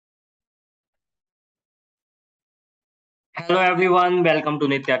Hello everyone, welcome to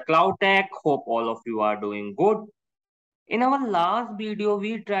NityaCloudtech. Hope all of you are doing good. In our last video,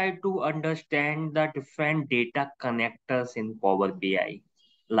 we tried to understand the different data connectors in Power BI.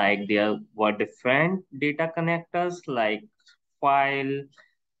 Like there were different data connectors like file,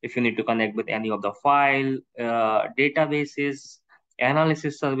 if you need to connect with any of the file, databases,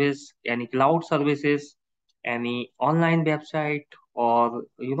 analysis service, any cloud services, any online website or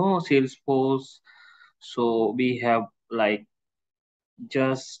Salesforce. So we have like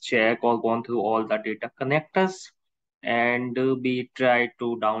just check or gone through all the data connectors and we try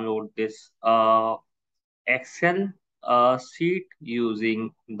to download this Excel sheet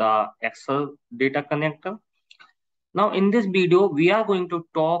using the Excel data connector. Now in this video, we are going to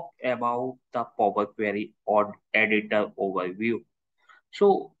talk about the Power Query or editor overview.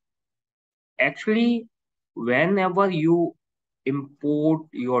 So actually, whenever you import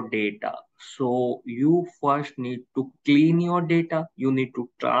your data, so you first need to clean your data, you need to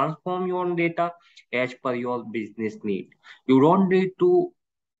transform your data as per your business need. You don't need to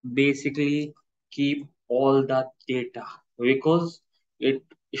basically keep all the data because it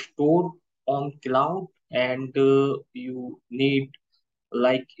stored on cloud and you need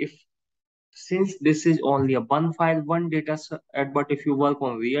like if since this is only a one file one data set, but if you work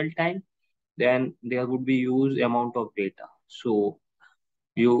on real time then there would be huge amount of data. So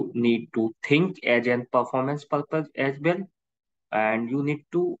you need to think as an performance purpose as well, and you need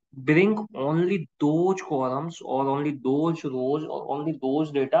to bring only those columns or only those rows or only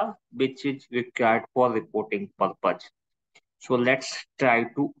those data which is required for reporting purpose. So let's try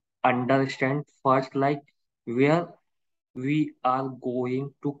to understand first like where we are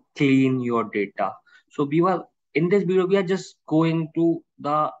going to clean your data. So we were in this video, we are just going to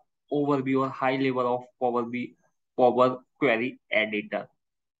the overview or high level of Power Query Editor.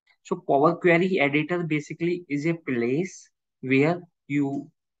 So Power Query Editor basically is a place where you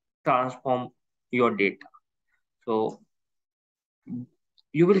transform your data. So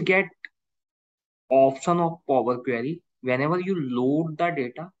you will get option of Power Query whenever you load the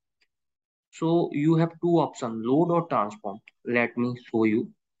data. So you have two options, load or transform. Let me show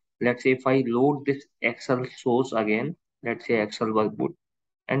you. Let's say if I load this Excel source again, let's say Excel workbook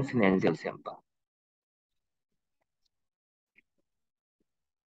and financial sample.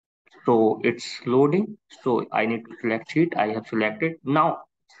 So it's loading. So I need to select sheet. I have selected. Now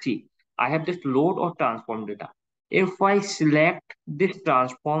see, I have this load or transform data. If I select this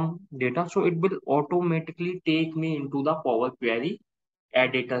transform data, so it will automatically take me into the Power Query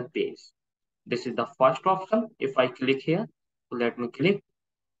editor page. This is the first option. If I click here, so let me click.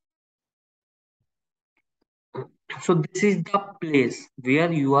 So this is the place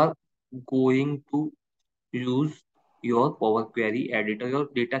where you are going to use your Power Query editor, your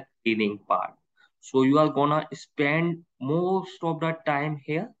data cleaning part. So you are gonna spend most of the time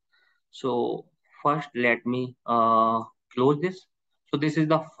here. So first let me close this. So this is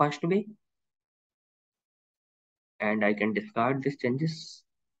the first way and I can discard these changes.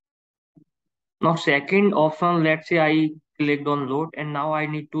 Now second option, let's say I clicked on load and now I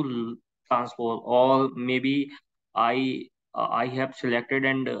need to transfer or maybe I have selected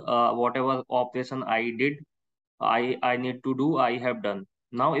and whatever operation I did I need to do I have done.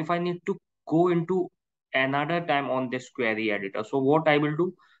 Now if I need to go into another time on this query editor, so what I will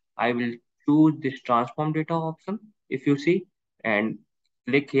do, I will choose this transform data option if you see and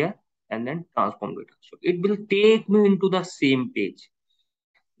click here and then transform data. So it will take me into the same page.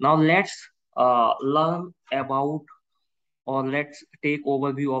 Now let's learn about or let's take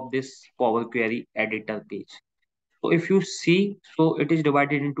overview of this Power Query editor page. So if you see, so it is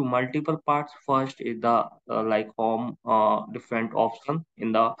divided into multiple parts. First is the like home different option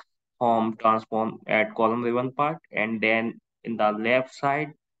in the home transform add column ribbon part, and then in the left side.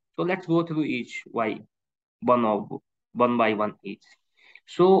 So let's go through each one of one by one each.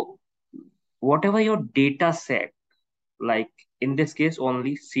 So whatever your data set, like in this case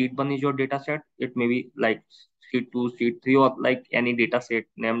only sheet 1 is your data set, it may be like sheet 2 sheet 3 or like any data set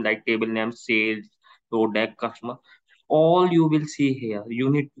name like table name sales row deck customer, all you will see here. You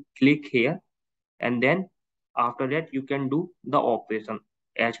need to click here and then after that you can do the operation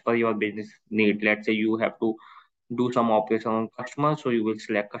as per your business need. Let's say you have to do some operation on customer, so you will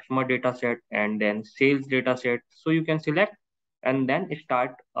select customer data set and then sales data set, so you can select and then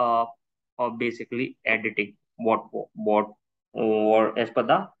start basically editing what or as per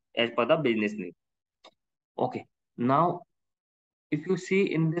the business need. Okay, now if you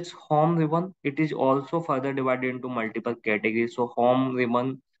see in this home ribbon, it is also further divided into multiple categories. So home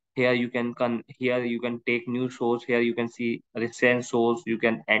ribbon, here you can here you can take new source, here you can see recent source, you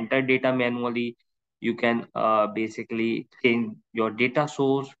can enter data manually, You can basically change your data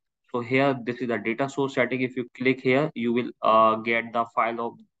source. So here, this is the data source setting. If you click here, you will get the file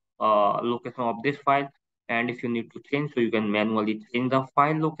of location of this file. And if you need to change, so you can manually change the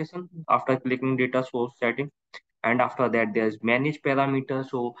file location after clicking data source setting. And after that, there's manage parameters.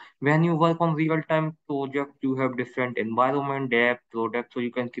 So when you work on real-time project, you have different environment, depth, product. So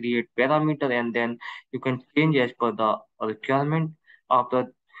you can create parameter and then you can change as per the requirement.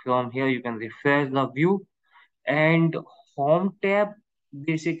 After, from here, you can refresh the view. And home tab,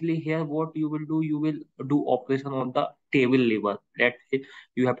 basically here what you will do, you will do operation on the table level. Let's say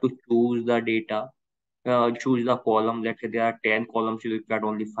you have to choose the data, choose the column. Let's say there are 10 columns, you require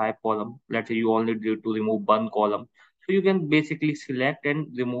only 5 columns. Let's say you only need to remove one column. So you can basically select and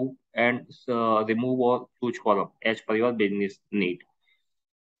remove or choose column as per your business need.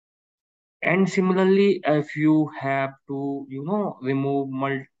 And similarly, if you have to, remove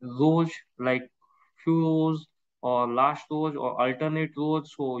rows, like few rows or last rows or alternate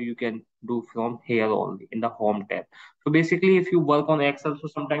rows, so you can do from here only in the home tab. So basically, if you work on Excel, so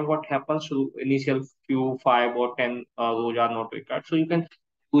sometimes what happens, so initial few 5 or 10 rows are not required, so you can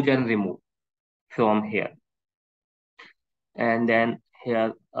choose and remove from here. And then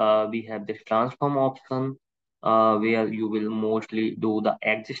here we have this transform option, where you will mostly do the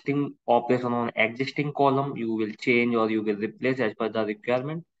existing operation on existing column. You will change or you will replace as per the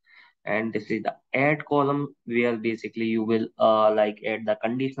requirement. And this is the add column, where basically you will like add the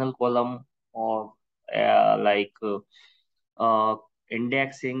conditional column, or like uh,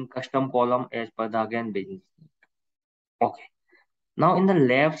 indexing custom column as per the again business. Okay. Now in the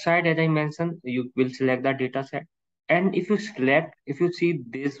left side, as I mentioned, you will select the data set. And if you see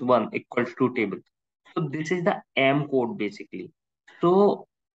this one equals to table. So this is the M code basically. So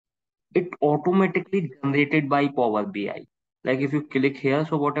it automatically generated by Power BI. Like if you click here,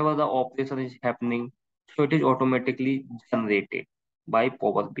 so whatever the operation is happening, so it is automatically generated by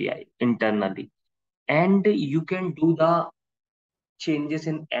Power BI internally. And you can do the changes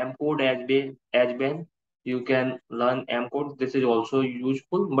in M code as well. You can learn M code. This is also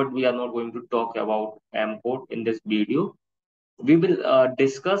useful, but we are not going to talk about M code in this video. We will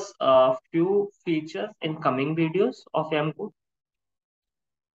discuss a few features in coming videos of M code.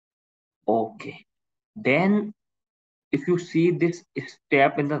 Okay. Then if you see this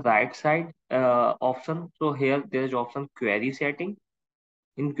step in the right side option, so here there is option query setting.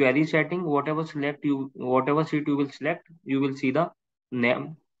 In query setting, whatever sheet you will select, you will see the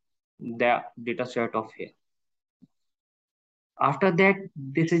name, the data set of here. After that,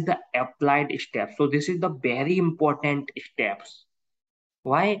 this is the applied step. So this is the very important steps.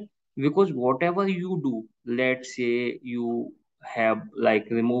 Why? Because whatever you do, let's say you have like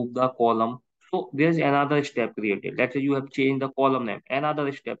remove the column. So there's another step created. Let's say you have changed the column name,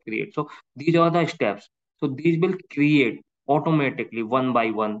 another step created. So these are the steps. So these will create automatically one by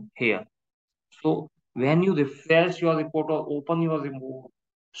one here. So when you refresh your report or open your remove,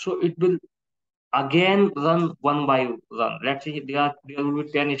 so it will again run one by run. Let's say there will be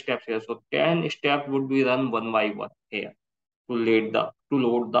 10 steps here. So 10 steps would be run one by one here to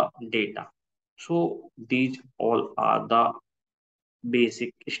load the data. So these all are the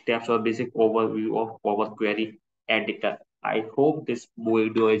basic steps or basic overview of Power Query Editor. I hope this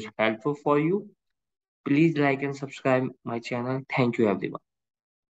video is helpful for you. Please like and subscribe my channel. Thank you everyone.